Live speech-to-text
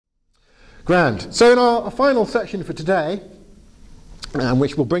Grand. So in our final section for today,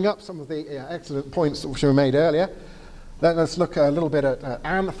 which will bring up some of the excellent points which were made earlier, let's look a little bit at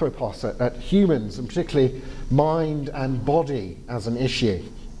anthropos, at humans, and particularly mind and body as an issue.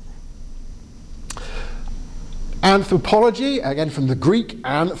 Anthropology, again from the Greek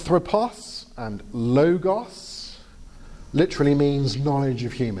anthropos and logos, literally means knowledge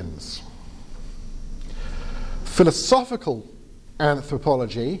of humans. Philosophical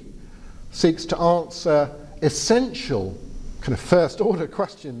anthropology seeks to answer essential kind of first order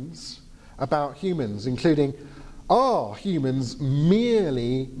questions about humans, including, are humans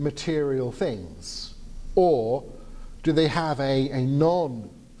merely material things, or do they have a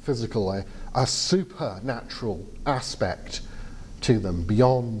non-physical, a supernatural aspect to them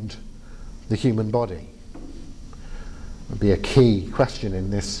beyond the human body? Would be a key question in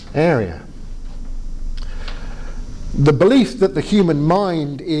this area. The belief that the human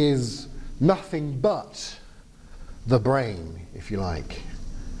mind is nothing but the brain, if you like,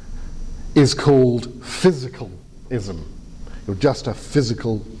 is called physicalism. You're just a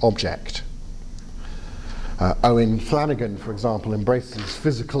physical object. Owen Flanagan, for example, embraces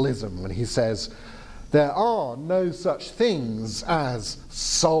physicalism when he says, there are no such things as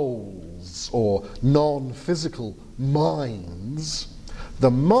souls or non-physical minds.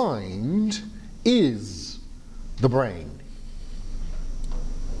 The mind is the brain.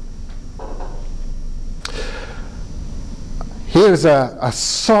 Here's a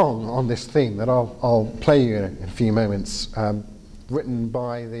song on this theme that I'll play you in a few moments, written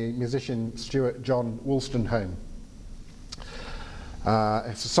by the musician Stuart John Wolstenholme.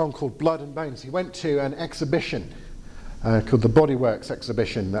 It's a song called Blood and Bones. He went to an exhibition called the Bodyworks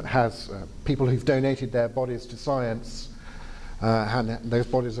exhibition that has people who've donated their bodies to science, and those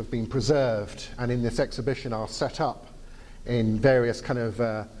bodies have been preserved, and in this exhibition are set up in various kind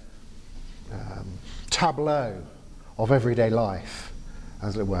of tableau of everyday life,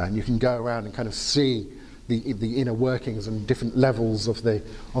 as it were, and you can go around and kind of see the inner workings and different levels of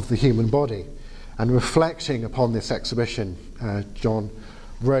the human body. And reflecting upon this exhibition, John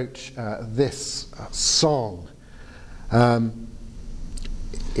wrote this song.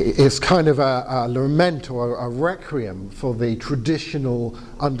 It's kind of a lament or a requiem for the traditional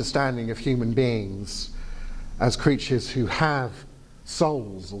understanding of human beings as creatures who have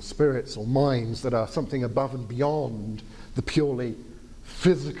souls or spirits or minds that are something above and beyond the purely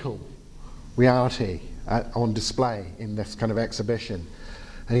physical reality on display in this kind of exhibition.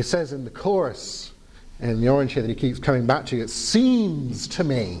 And he says in the chorus, in the orange here that he keeps coming back to, it seems to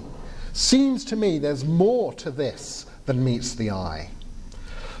me there's more to this than meets the eye.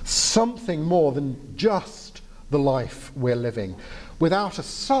 Something more than just the life we're living. Without a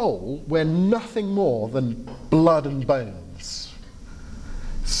soul, we're nothing more than blood and bones.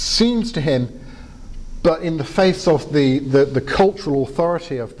 Seems to him, but in the face of the cultural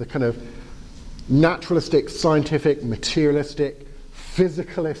authority of the kind of naturalistic, scientific, materialistic,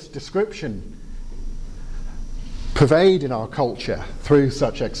 physicalist description pervade in our culture through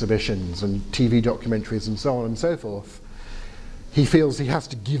such exhibitions and TV documentaries and so on and so forth, he feels he has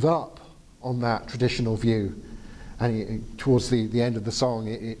to give up on that traditional view. And towards the end of the song,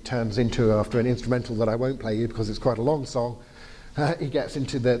 it turns into, after an instrumental that I won't play you because it's quite a long song, he gets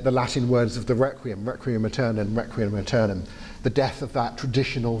into the Latin words of the Requiem, Requiem Aeternam, Requiem Aeternam, the death of that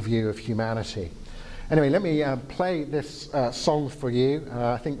traditional view of humanity. Anyway, let me play this song for you.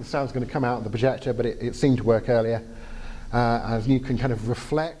 I think the sound's going to come out of the projector, but it seemed to work earlier. As you can kind of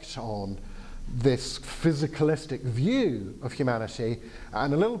reflect on this physicalistic view of humanity,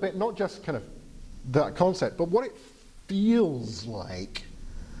 and a little bit, not just kind of that concept, but what it feels like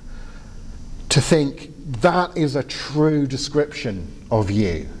to think that is a true description of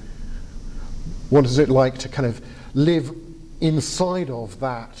you. What is it like to kind of live inside of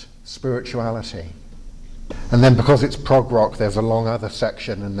that spirituality? And then because it's prog rock, there's a long other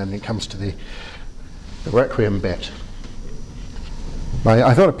section, and then it comes to the Requiem bit.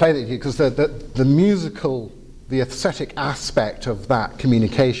 I thought I'd play that here because the musical, the aesthetic aspect of that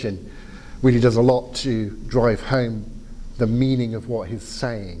communication really does a lot to drive home the meaning of what he's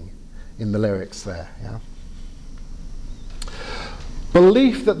saying in the lyrics there. Yeah?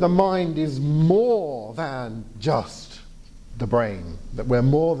 Belief that the mind is more than just the brain, that we're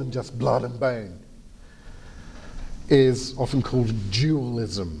more than just blood and bone, is often called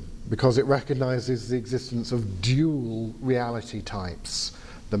dualism, because it recognizes the existence of dual reality types,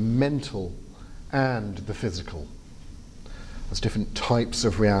 the mental and the physical, as different types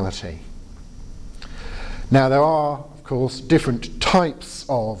of reality. Now there are, of course, different types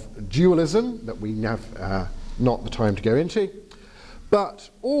of dualism that we have not the time to go into, But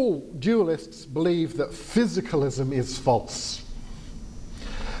all dualists believe that physicalism is false,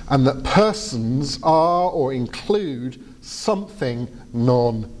 and that persons are or include something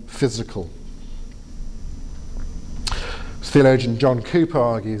non-physical. Theologian John Cooper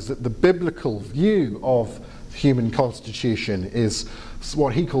argues that the biblical view of the human constitution is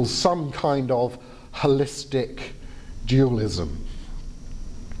what he calls some kind of holistic dualism.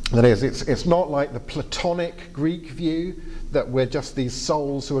 That is, it's not like the Platonic Greek view that we're just these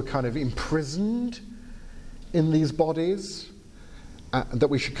souls who are kind of imprisoned in these bodies, that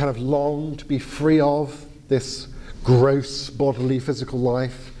we should kind of long to be free of this gross bodily physical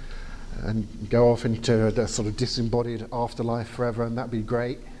life and go off into a sort of disembodied afterlife forever, and that'd be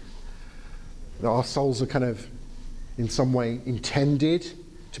great. That our souls are kind of in some way intended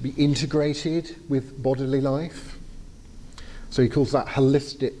to be integrated with bodily life. So he calls that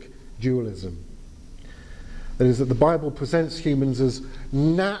holistic dualism. That is, that the Bible presents humans as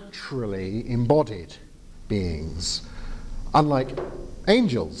naturally embodied beings, unlike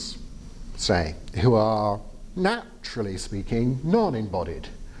angels, say, who are, naturally speaking, non-embodied,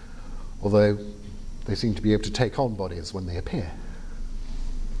 although they seem to be able to take on bodies when they appear.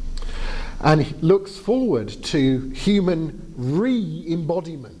 And he looks forward to human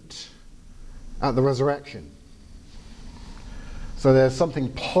re-embodiment at the resurrection. So there's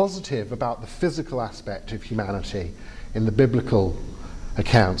something positive about the physical aspect of humanity in the biblical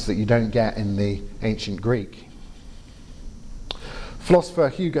accounts that you don't get in the ancient Greek. Philosopher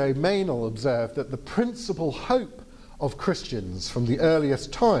Hugo Meynell observed that the principal hope of Christians from the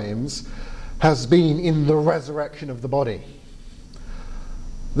earliest times has been in the resurrection of the body,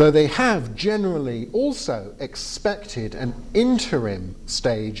 though they have generally also expected an interim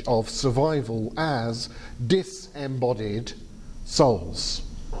stage of survival as disembodied souls.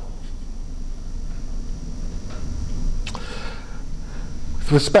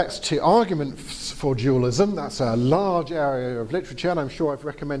 With respect to arguments for dualism, that's a large area of literature, and I'm sure I've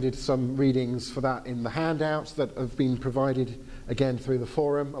recommended some readings for that in the handouts that have been provided again through the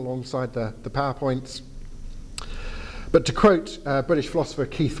forum alongside the PowerPoints. But to quote British philosopher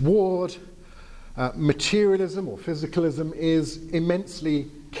Keith Ward, materialism or physicalism is immensely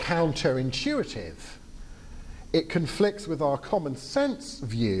counterintuitive. It conflicts with our common sense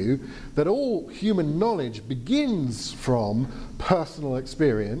view that all human knowledge begins from personal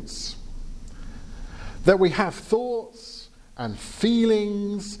experience, that we have thoughts and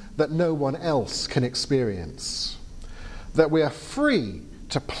feelings that no one else can experience, that we are free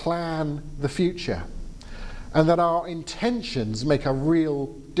to plan the future, and that our intentions make a real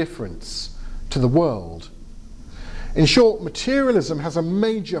difference to the world. In short, materialism has a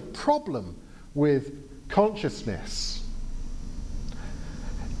major problem with consciousness.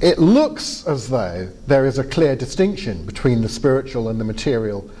 It looks as though there is a clear distinction between the spiritual and the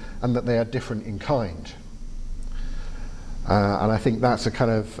material, and that they are different in kind. And I think that's a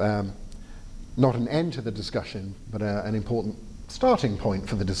kind of not an end to the discussion, but an important starting point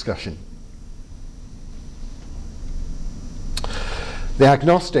for the discussion. The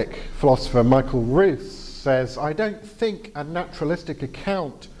agnostic philosopher Michael Ruth says, "I don't think a naturalistic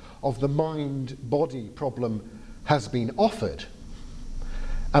account of the mind-body problem has been offered,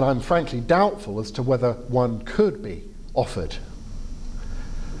 and I'm frankly doubtful as to whether one could be offered."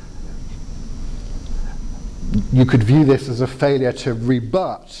 You could view this as a failure to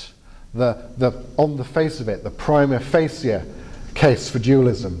rebut on the face of it, the prima facie case for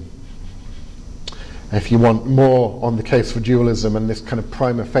dualism. If you want more on the case for dualism and this kind of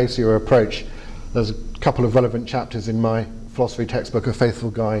prima facie approach, there's a couple of relevant chapters in my philosophy textbook, A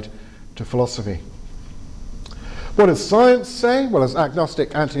Faithful Guide to Philosophy. What does science say? Well, as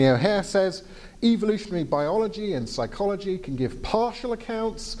agnostic Anthony O'Hare says, evolutionary biology and psychology can give partial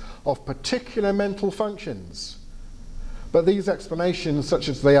accounts of particular mental functions. But these explanations, such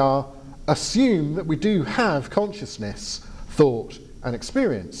as they are, assume that we do have consciousness, thought, and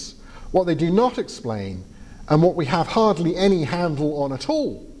experience. What they do not explain, and what we have hardly any handle on at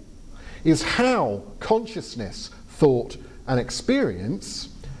all, is how consciousness, thought, and experience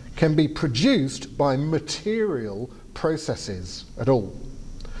can be produced by material processes at all.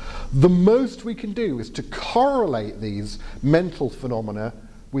 The most we can do is to correlate these mental phenomena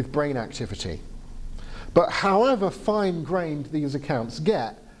with brain activity. But however fine-grained these accounts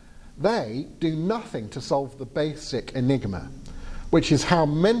get, they do nothing to solve the basic enigma, which is how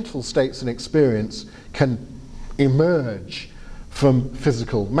mental states and experience can emerge from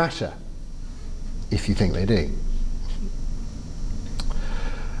physical matter, if you think they do.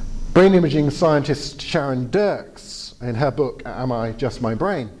 Brain imaging scientist Sharon Dirks, in her book Am I Just My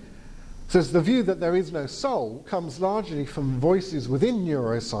Brain?, Says the view that there is no soul comes largely from voices within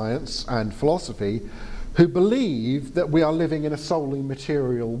neuroscience and philosophy who believe that we are living in a solely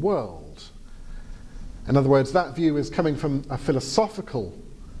material world. In other words, that view is coming from a philosophical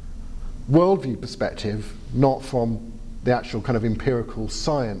worldview perspective, not from the actual kind of empirical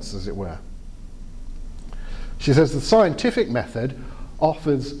science, as it were. She says the scientific method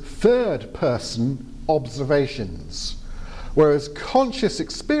offers third-person observations, whereas conscious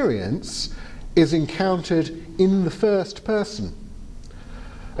experience is encountered in the first person.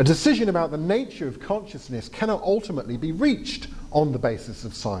 A decision about the nature of consciousness cannot ultimately be reached on the basis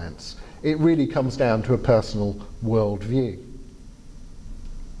of science. It really comes down to a personal worldview.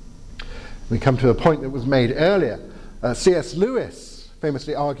 We come to a point that was made earlier. C.S. Lewis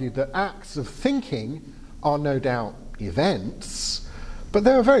famously argued that acts of thinking are no doubt events, but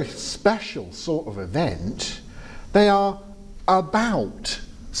they're a very special sort of event. They are about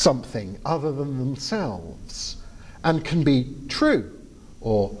something other than themselves and can be true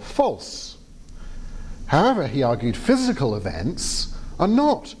or false. However, he argued physical events are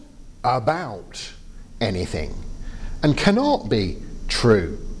not about anything and cannot be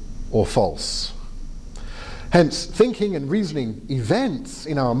true or false. Hence, thinking and reasoning events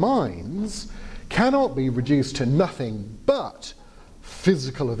in our minds cannot be reduced to nothing but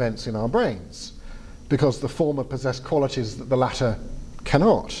physical events in our brains, because the former possess qualities that the latter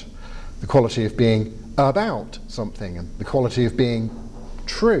cannot. The quality of being about something and the quality of being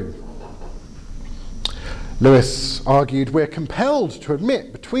true. Lewis argued we're compelled to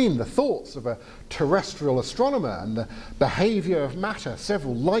admit between the thoughts of a terrestrial astronomer and the behaviour of matter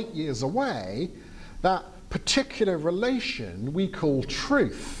several light years away that particular relation we call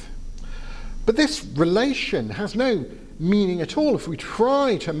truth. But this relation has no meaning at all if we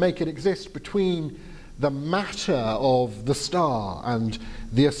try to make it exist between the matter of the star and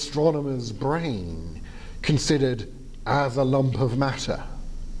the astronomer's brain, considered as a lump of matter.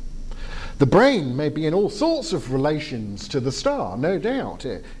 The brain may be in all sorts of relations to the star, no doubt.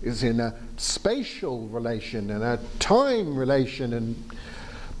 It is in a spatial relation and a time relation,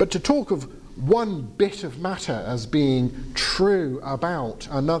 but to talk of one bit of matter as being true about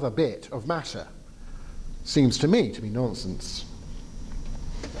another bit of matter seems to me to be nonsense.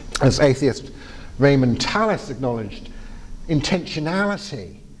 As atheist Raymond Tallis acknowledged,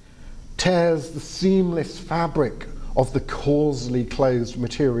 intentionality tears the seamless fabric of the causally closed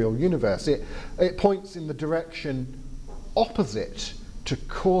material universe. It points in the direction opposite to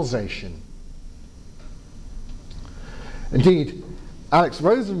causation. Indeed, Alex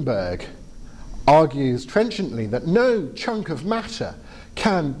Rosenberg argues trenchantly that no chunk of matter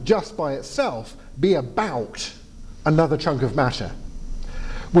can just by itself be about another chunk of matter.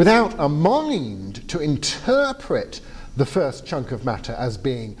 Without a mind to interpret the first chunk of matter as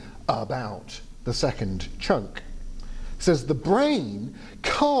being about the second chunk. It says the brain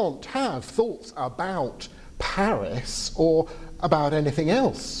can't have thoughts about Paris or about anything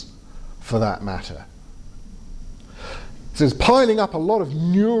else for that matter. It says piling up a lot of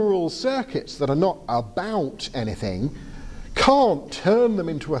neural circuits that are not about anything can't turn them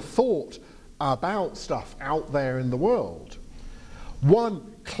into a thought about stuff out there in the world.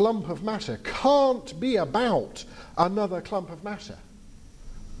 One clump of matter can't be about another clump of matter.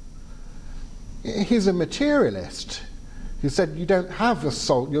 He's a materialist who said you don't have a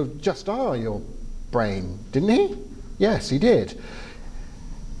soul, you just are your brain, didn't he? Yes, he did.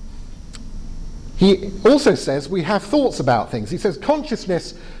 He also says we have thoughts about things. He says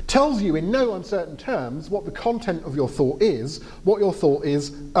consciousness tells you in no uncertain terms what the content of your thought is, what your thought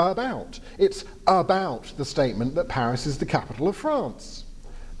is about. It's about the statement that Paris is the capital of France.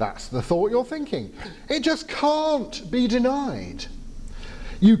 That's the thought you're thinking. It just can't be denied.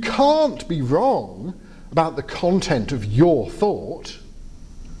 You can't be wrong about the content of your thought.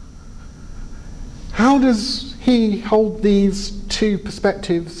 How does he hold these two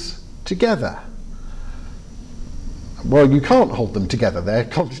perspectives together? Well, you can't hold them together, they're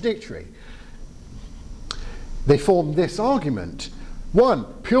contradictory. They form this argument. One,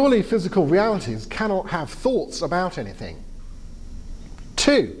 purely physical realities cannot have thoughts about anything.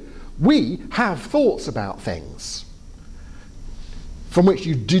 Two, we have thoughts about things, from which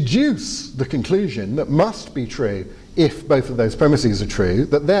you deduce the conclusion that must be true if both of those premises are true,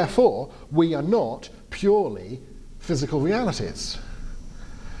 that therefore we are not purely physical realities.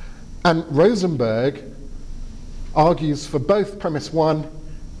 And Rosenberg argues for both premise 1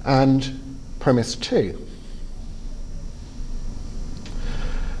 and premise 2.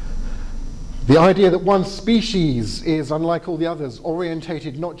 The idea that one species is, unlike all the others,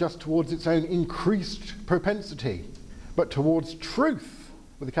 orientated not just towards its own increased propensity, but towards truth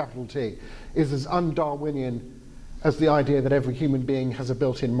with a capital T, is as un-Darwinian as the idea that every human being has a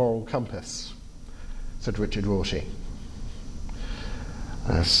built-in moral compass, said Richard Rorty.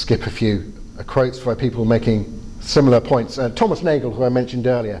 Skip a few quotes by people making similar points. Thomas Nagel, who I mentioned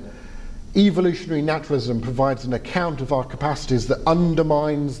earlier, evolutionary naturalism provides an account of our capacities that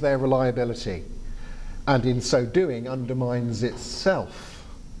undermines their reliability, and in so doing undermines itself,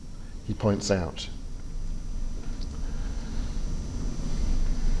 he points out.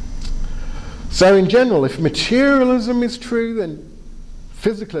 So in general, if materialism is true, then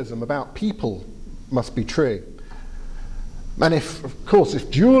physicalism about people must be true. And if, of course, if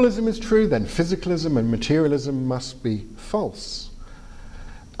dualism is true, then physicalism and materialism must be false.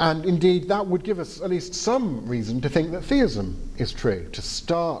 And indeed, that would give us at least some reason to think that theism is true, to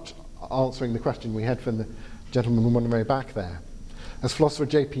start answering the question we had from the gentleman on the way back there. As philosopher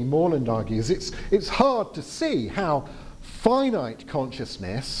J.P. Moreland argues, it's hard to see how finite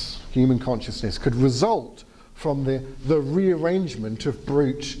consciousness, human consciousness, could result from the rearrangement of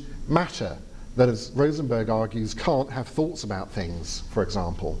brute matter that, as Rosenberg argues, can't have thoughts about things, for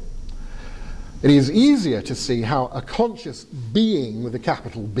example. It is easier to see how a conscious being with a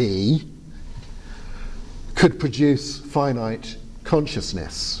capital B could produce finite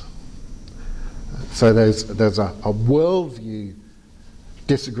consciousness. So there's a worldview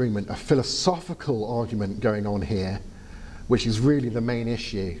disagreement, a philosophical argument going on here, which is really the main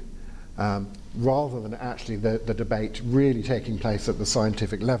issue, rather than actually the debate really taking place at the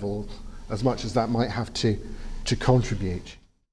scientific level, as much as that might have to contribute.